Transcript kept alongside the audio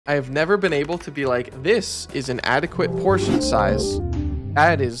I have never been able to be like, this is an adequate portion size.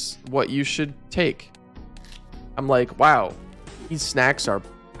 That is what you should take. I'm like, wow, these snacks are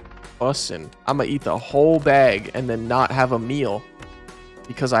bussin'. I'm gonna eat the whole bag and then not have a meal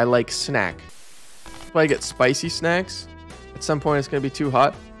because I like snack. If I get spicy snacks, at some point it's gonna be too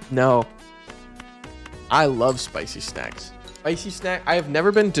hot. No. I love spicy snacks. Spicy snack, I have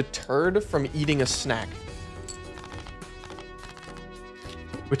never been deterred from eating a snack.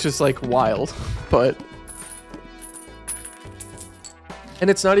 Which is like wild, but... And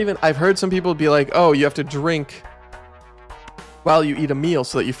it's not even, I've heard some people be like, oh, you have to drink while you eat a meal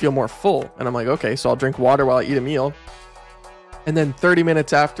so that you feel more full. And I'm like, okay, so I'll drink water while I eat a meal. And then 30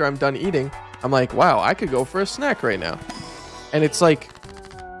 minutes after I'm done eating, I'm like, wow, I could go for a snack right now. And it's like,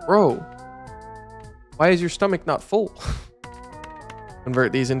 bro, why is your stomach not full?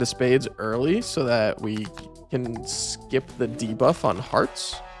 Convert these into spades early so that we can skip the debuff on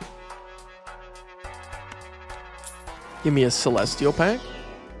hearts. Give me a celestial pack.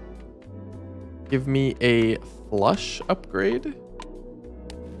 Give me a flush upgrade.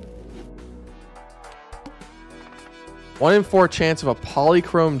 1 in 4 chance of a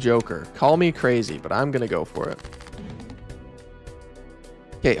polychrome joker. Call me crazy, but I'm gonna go for it.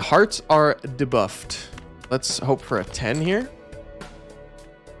 Okay, hearts are debuffed. Let's hope for a 10 here.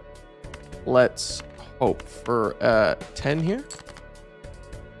 Let's hope for a 10 here.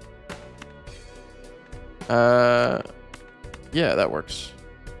 Yeah, that works.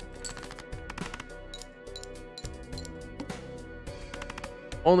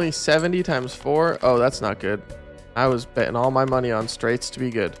 Only 70 times 4. Oh, that's not good. I was betting all my money on straights to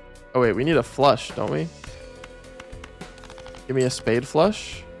be good. Oh, wait, we need a flush, don't we? Give me a spade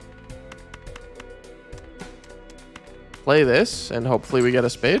flush. Play this, and hopefully we get a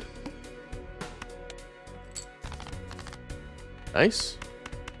spade. Nice.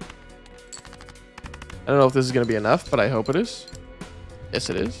 I don't know if this is going to be enough, but I hope it is. Yes,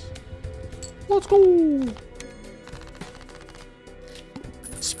 it is. Let's go.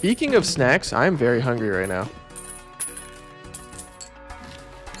 Speaking of snacks, I'm very hungry right now.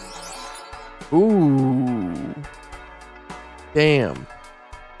 Ooh. Damn.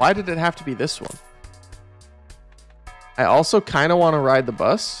 Why did it have to be this one? I also kind of want to ride the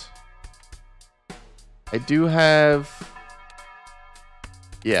bus. I do have...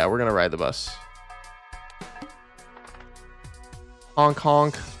 Yeah, we're going to ride the bus. Honk,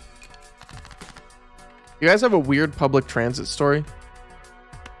 honk. You guys have a weird public transit story?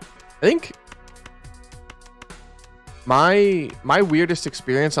 I think my weirdest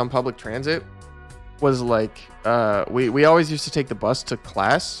experience on public transit was like we always used to take the bus to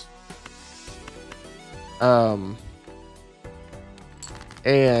class. And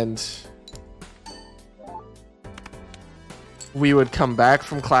we would come back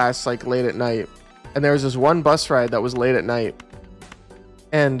from class like late at night, and there was this one bus ride that was late at night,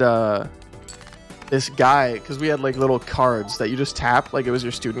 and this guy, because we had like little cards that you just tap like it was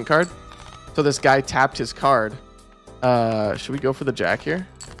your student card, so this guy tapped his card. Should we go for the jack here?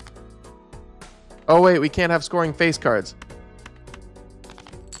 Oh wait, we can't have scoring face cards.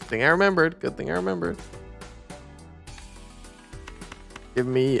 Good thing I remembered. Good thing I remembered. Give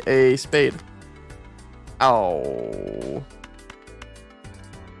me a spade. Ow.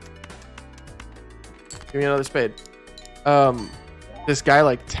 Give me another spade. This guy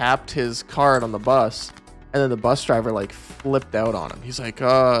like tapped his card on the bus, and then the bus driver like flipped out on him. He's like,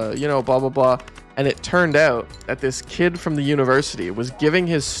 you know, blah, blah, blah. And it turned out that this kid from the university was giving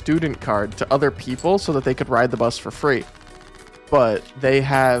his student card to other people so that they could ride the bus for free. But they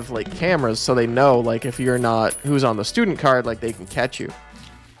have like cameras, so they know like if you're not who's on the student card, like they can catch you.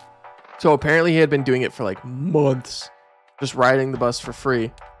 So apparently he had been doing it for like months, just riding the bus for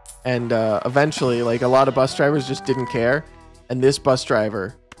free. And eventually like a lot of bus drivers just didn't care. And this bus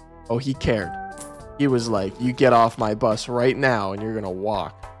driver, oh, he cared. He was like, you get off my bus right now and you're gonna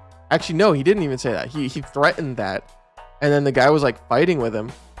walk. Actually, no, he didn't even say that. He threatened that. And then the guy was like fighting with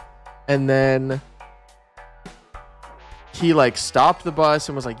him. And then he like stopped the bus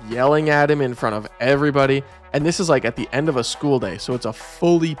and was like yelling at him in front of everybody. And this is like at the end of a school day, so it's a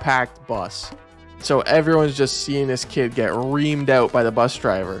fully packed bus. So everyone's just seeing this kid get reamed out by the bus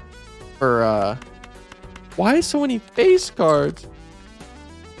driver for why so many face cards?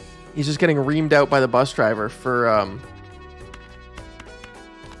 He's just getting reamed out by the bus driver for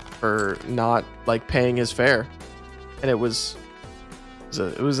not like paying his fare. And it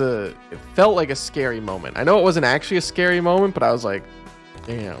felt like a scary moment. I know it wasn't actually a scary moment, but I was like,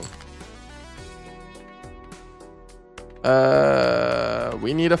 damn.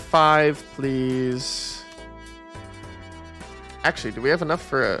 We need a 5, please. Actually, do we have enough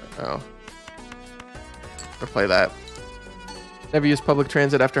for a... Oh. We'll play that. Never used public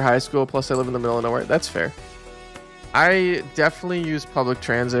transit after high school, plus I live in the middle of nowhere. That's fair. I definitely use public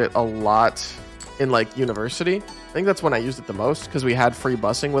transit a lot in like university. I think that's when I used it the most because we had free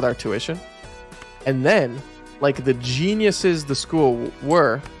busing with our tuition. And then like the geniuses the school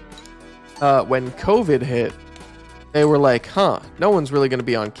were, when COVID hit, they were like, huh, no one's really going to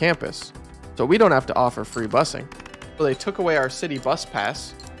be on campus. So we don't have to offer free busing. So they took away our city bus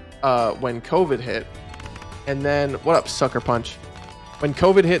pass when COVID hit. And then, what up, Sucker Punch? When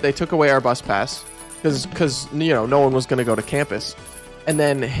COVID hit, they took away our bus pass because you know, no one was going to go to campus. And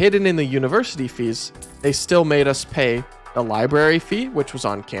then hidden in the university fees, they still made us pay the library fee, which was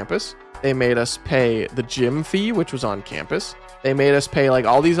on campus. They made us pay the gym fee, which was on campus. They made us pay like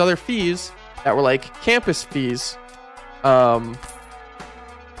all these other fees that were like campus fees.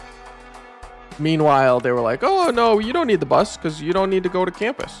 Meanwhile, they were like, oh, no, you don't need the bus because you don't need to go to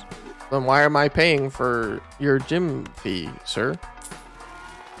campus. Then why am I paying for your gym fee, sir?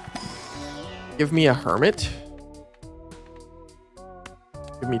 Give me a hermit.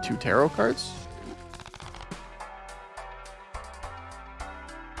 Give me 2 tarot cards.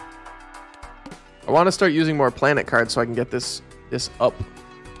 I want to start using more planet cards so I can get this up.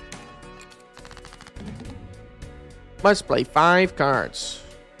 Must play 5 cards.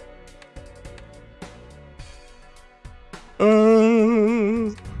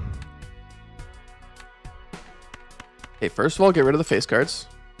 Okay, first of all, get rid of the face cards.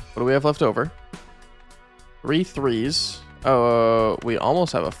 What do we have left over? 3 3s. Oh, we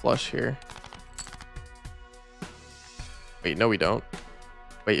almost have a flush here. Wait, no we don't.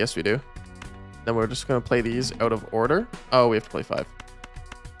 Wait, yes we do. Then we're just going to play these out of order. Oh, we have to play 5.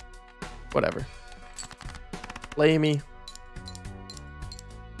 Whatever. Play me.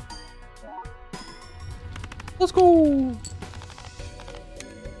 Let's go.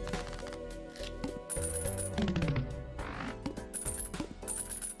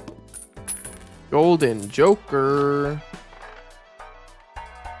 Golden Joker.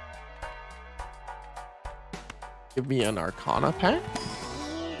 Give me an Arcana pack.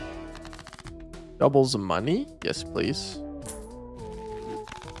 Doubles money. Yes, please.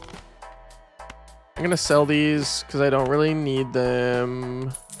 I'm gonna sell these because I don't really need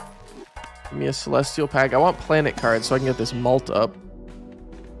them. Give me a Celestial pack. I want planet cards so I can get this mult up.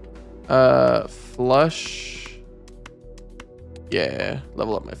 Flush. Yeah,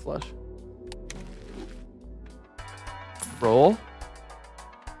 level up my flush. Roll.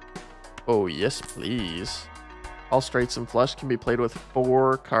 Oh, yes, please. All straights and flush can be played with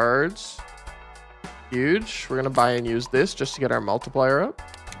 4 cards. Huge. We're going to buy and use this just to get our multiplier up.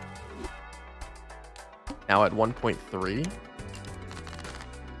 Now at 1.3.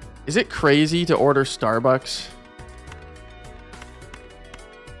 Is it crazy to order Starbucks?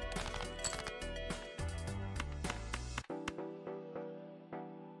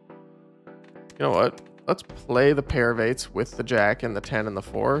 You know what? Let's play the pair of 8s with the jack and the 10 and the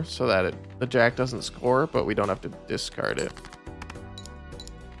 4 so that the jack doesn't score, but we don't have to discard it.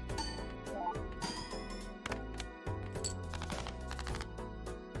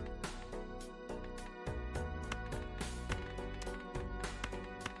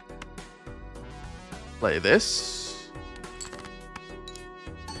 Play this.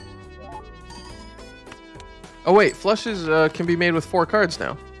 Oh wait, flushes can be made with 4 cards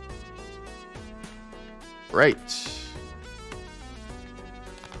now. Right.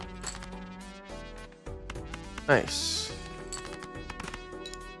 Nice.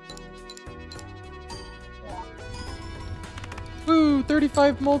 Woo,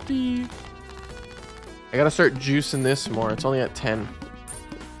 35 multi. I gotta start juicing this more. It's only at 10.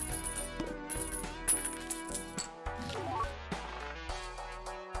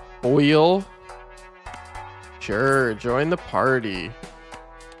 Oil. Sure, join the party.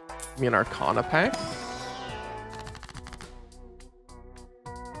 Give me an Arcana pack.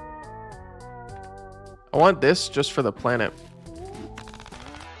 I want this just for the planet.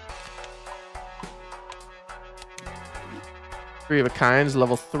 Three of a kinds,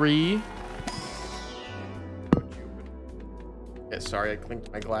 level 3. Yeah, sorry, I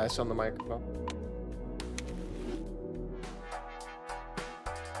clinked my glass on the microphone.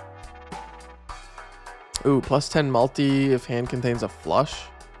 Ooh, plus 10 multi if hand contains a flush.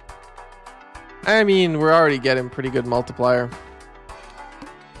 I mean, we're already getting pretty good multiplier.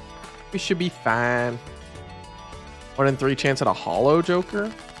 We should be fine. 1 in 3 chance at a hollow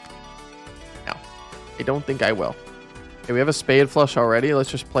Joker? No, I don't think I will. Okay, we have a spade flush already.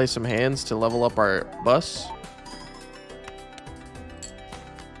 Let's just play some hands to level up our bus.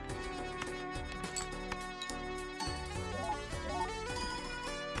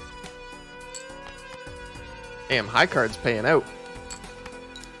 Damn, high card's paying out.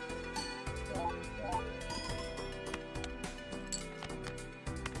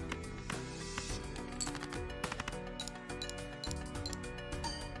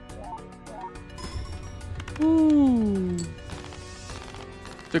 Ooh.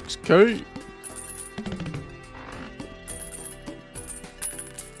 6K.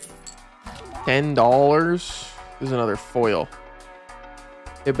 $10. There's another foil.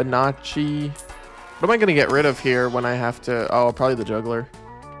 Fibonacci. What am I gonna get rid of here when I have to? Oh, probably the juggler.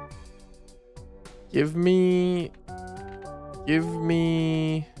 Give me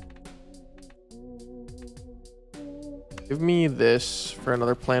this for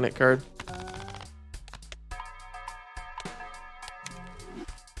another planet card.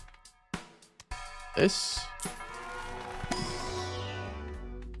 This.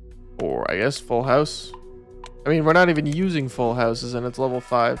 Or I guess full house. I mean, we're not even using full houses and it's level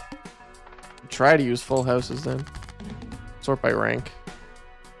 5. Try to use full houses then. Sort by rank.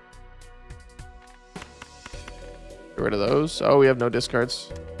 Get rid of those. Oh, we have no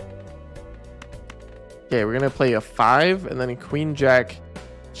discards. Okay, we're gonna play a 5 and then a queen, jack,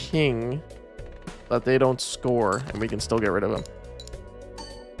 king, but they don't score and we can still get rid of them.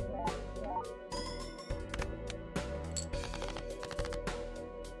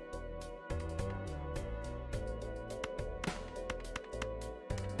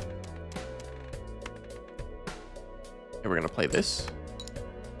 And we're gonna play this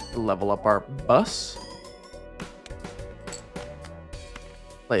to level up our bus.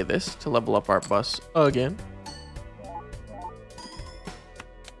 Play this to level up our bus again.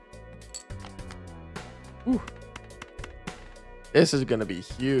 Ooh. This is gonna be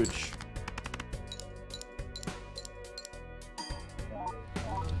huge.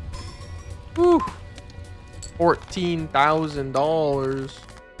 Ooh. $14,000.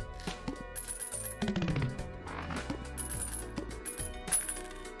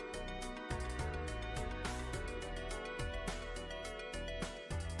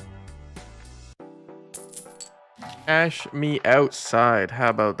 Cash me outside. How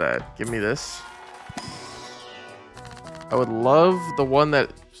about that? Give me this. I would love the one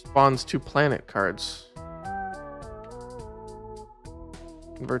that spawns 2 planet cards.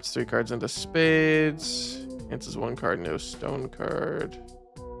 Converts 3 cards into spades. Answers 1 card into a stone card.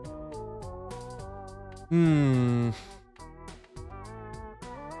 I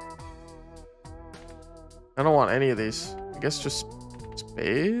don't want any of these. I guess just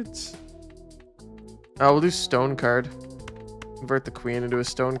spades? Oh, we'll do stone card. Convert the queen into a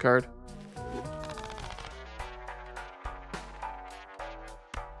stone card.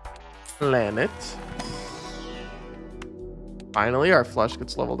 Planet. Finally, our flush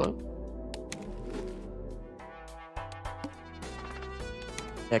gets leveled up.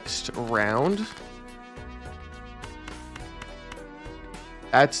 Next round.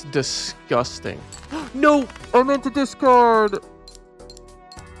 That's disgusting. No! I meant to discard!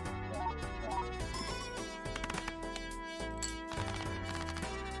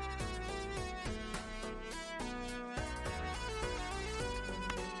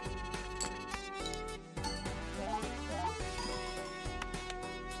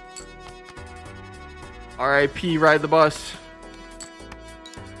 RIP, ride the bus.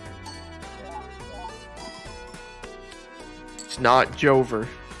 It's not Jover.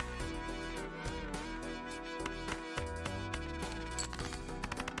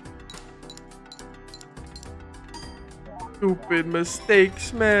 Stupid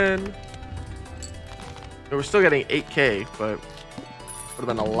mistakes, man. No, we're still getting 8K, but would have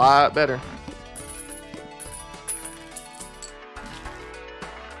been a lot better.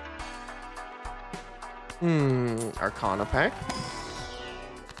 Arcana pack.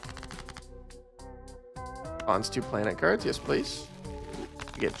 Spawns 2 planet cards. Yes, please.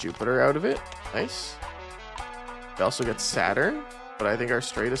 We get Jupiter out of it. Nice. We also get Saturn, but I think our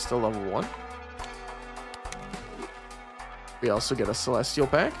straight is still level 1. We also get a Celestial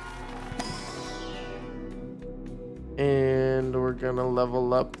pack. And we're gonna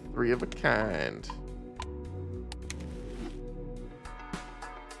level up 3 of a kind.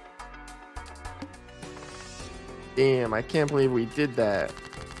 Damn, I can't believe we did that.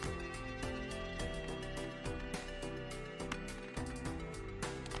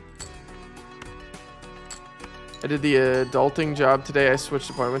 I did the adulting job today. I switched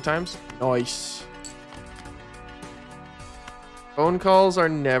appointment times. Nice. Phone calls are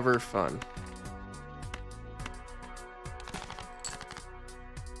never fun.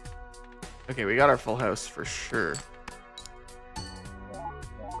 Okay, we got our full house for sure.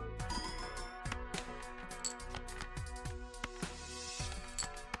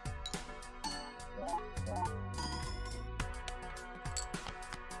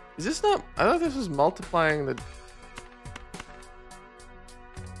 Is this not? I thought this was multiplying the.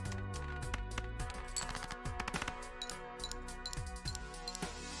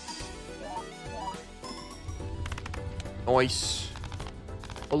 Nice.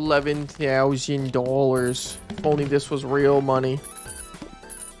 $11,000. If only this was real money.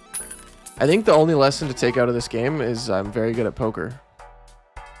 I think the only lesson to take out of this game is I'm very good at poker.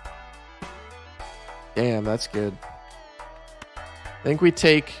 Damn, that's good. I think we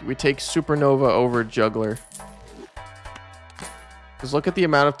take Supernova over Juggler. Because look at the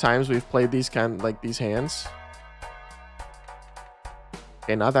amount of times we've played these these hands.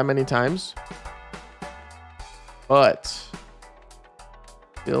 Okay, not that many times. But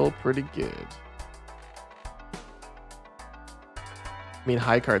still pretty good. I mean,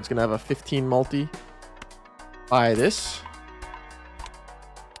 high card's gonna have a 15 multi. Buy this.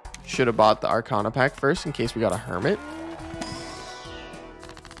 Should have bought the Arcana pack first in case we got a Hermit.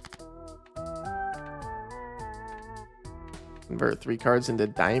 Convert 3 cards into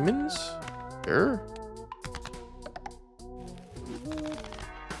diamonds. Sure.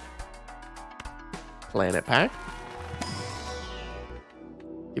 Planet pack.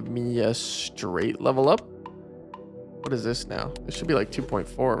 Give me a straight level up. What is this now? This should be like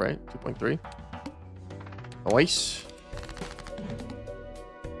 2.4, right? 2.3. Nice.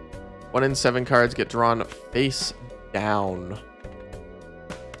 1 in 7 cards get drawn face down. I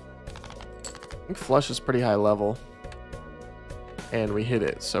think flush is pretty high level. And we hit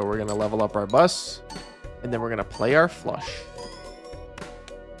it. So we're going to level up our bus. And then we're going to play our flush.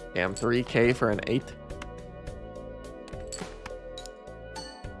 Damn, 3K for an 8.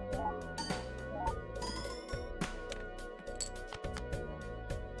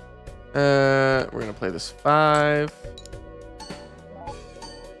 We're gonna play this 5.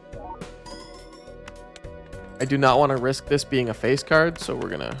 I do not want to risk this being a face card, so we're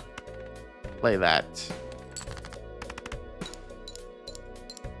gonna play that.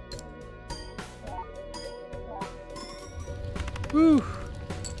 Woo!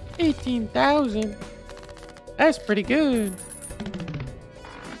 18,000. That's pretty good.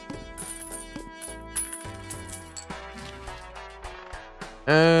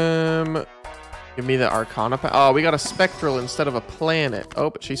 Give me the Arcana pack. Oh, we got a Spectral instead of a Planet. Oh,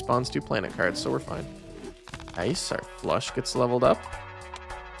 but she spawns 2 Planet cards, so we're fine. Nice. Our Flush gets leveled up.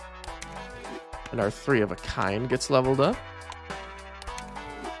 And our 3 of a Kind gets leveled up.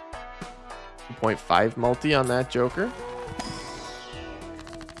 2.5 multi on that Joker.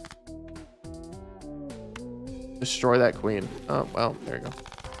 Destroy that Queen. Oh, well, there you go.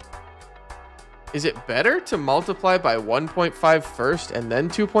 Is it better to multiply by 1.5 first and then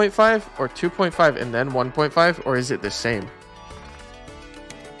 2.5? Or 2.5 and then 1.5? Or is it the same?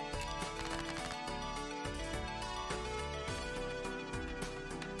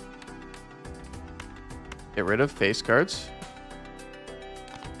 Get rid of face cards.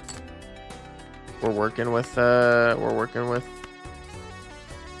 We're working with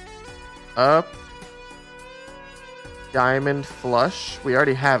up. Diamond Flush. We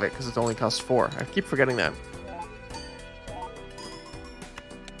already have it because it only costs 4. I keep forgetting that.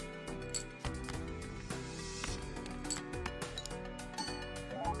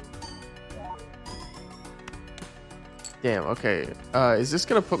 Damn, okay. Is this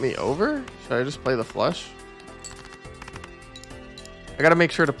going to put me over? Should I just play the Flush? I got to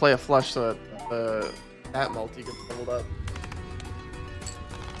make sure to play a Flush so that that multi gets leveled up.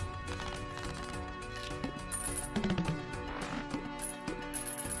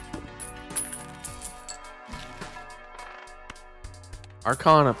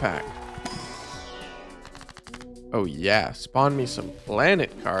 Arcana pack. Oh yeah, spawn me some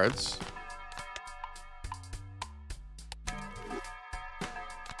Planet cards.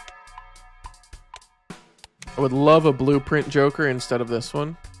 I would love a Blueprint Joker instead of this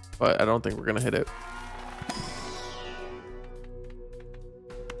one, but I don't think we're gonna hit it.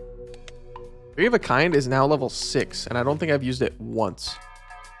 3 of a Kind is now level 6, and I don't think I've used it once.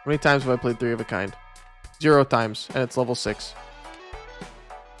 How many times have I played 3 of a Kind? 0 times, and it's level 6.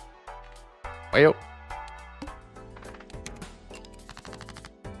 Wayo.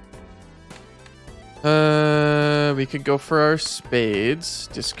 We could go for our spades.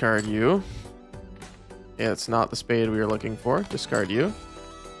 Discard you. Yeah, it's not the spade we were looking for. Discard you.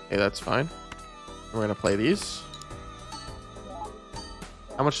 Okay, that's fine. We're gonna play these.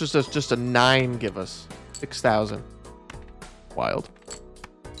 How much does just a 9 give us? 6,000. Wild.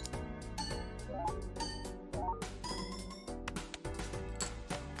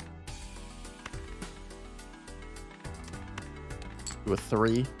 Do a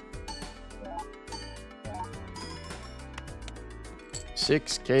 3.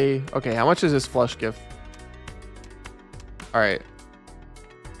 6K. Okay, how much is this flush gift? All right.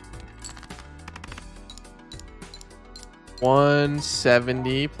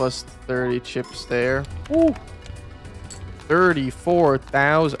 170 plus 30 chips there. Woo.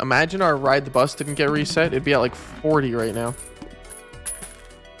 34,000. Imagine our ride the bus didn't get reset. It'd be at like 40 right now.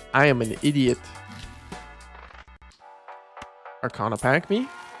 I am an idiot. Arcana pack me.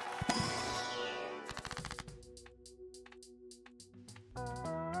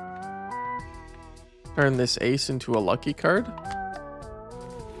 Turn this ace into a lucky card.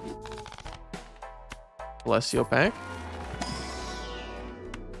 Celestial pack.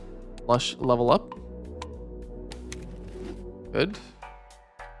 Flush level up. Good.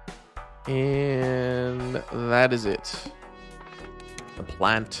 And that is it. The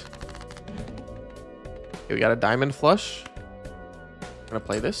plant. Okay, we got a diamond flush. I'm gonna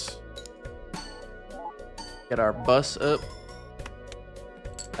play this. Get our bus up.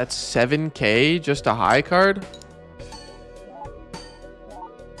 That's 7K, just a high card.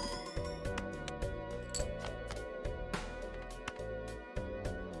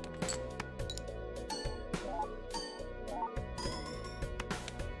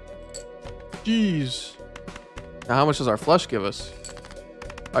 Jeez. Now how much does our flush give us?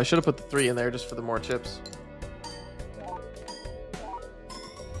 I should have put the 3 in there just for the more chips.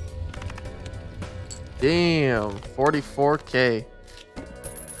 Damn, 44K.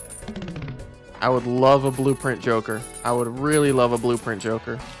 I would love a blueprint joker. I would really love a blueprint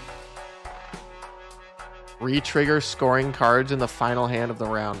joker. Re-trigger scoring cards in the final hand of the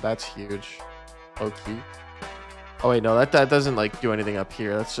round. That's huge. Low key. Oh wait, no, that doesn't like do anything up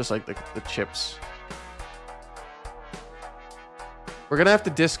here. That's just like the chips. We're gonna have to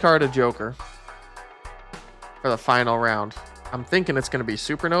discard a joker for the final round. I'm thinking it's gonna be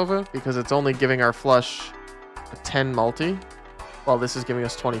Supernova because it's only giving our flush a 10 multi, while this is giving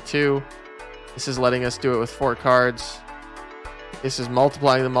us 22. This is letting us do it with 4 cards. This is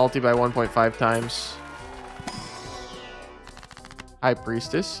multiplying the multi by 1.5 times. High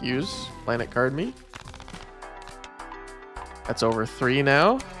Priestess, use. Planet card me. That's over 3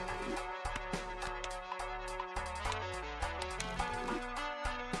 now.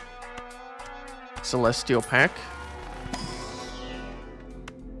 Celestial pack.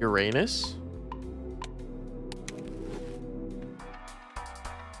 Uranus.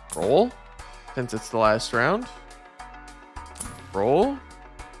 Roll. Since it's the last round. Roll.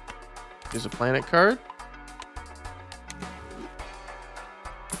 Use a planet card.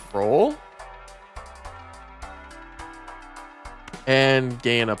 Roll. And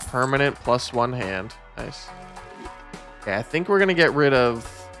gain a permanent +1 hand. Nice. Okay, I think we're going to get rid of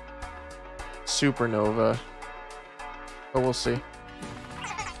Supernova. But we'll see.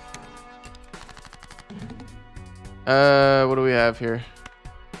 What do we have here?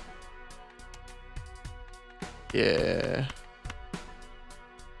 Yeah.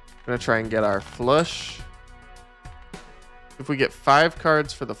 I'm gonna try and get our flush. If we get 5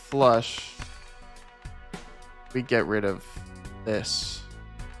 cards for the flush, we get rid of this.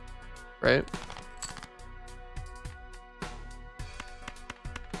 Right?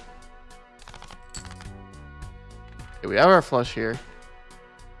 Okay, we have our flush here.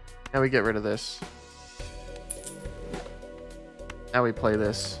 Now we get rid of this. Now we play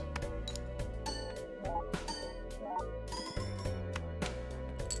this.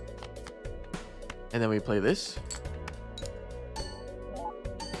 And then we play this.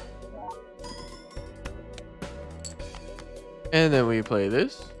 And then we play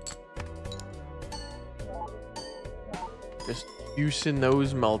this. Just using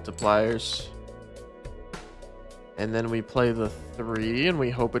those multipliers. And then we play the 3 and we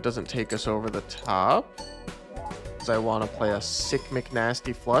hope it doesn't take us over the top. Because I want to play a sick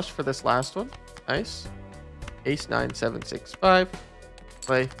McNasty flush for this last one. Nice. Ace 9, 7, 6, 5.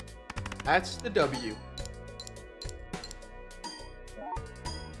 Play. That's the W.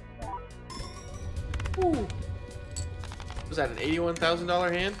 Ooh. Was that an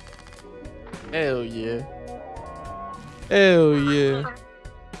 $81,000 hand? Hell yeah. Hell yeah.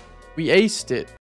 We aced it.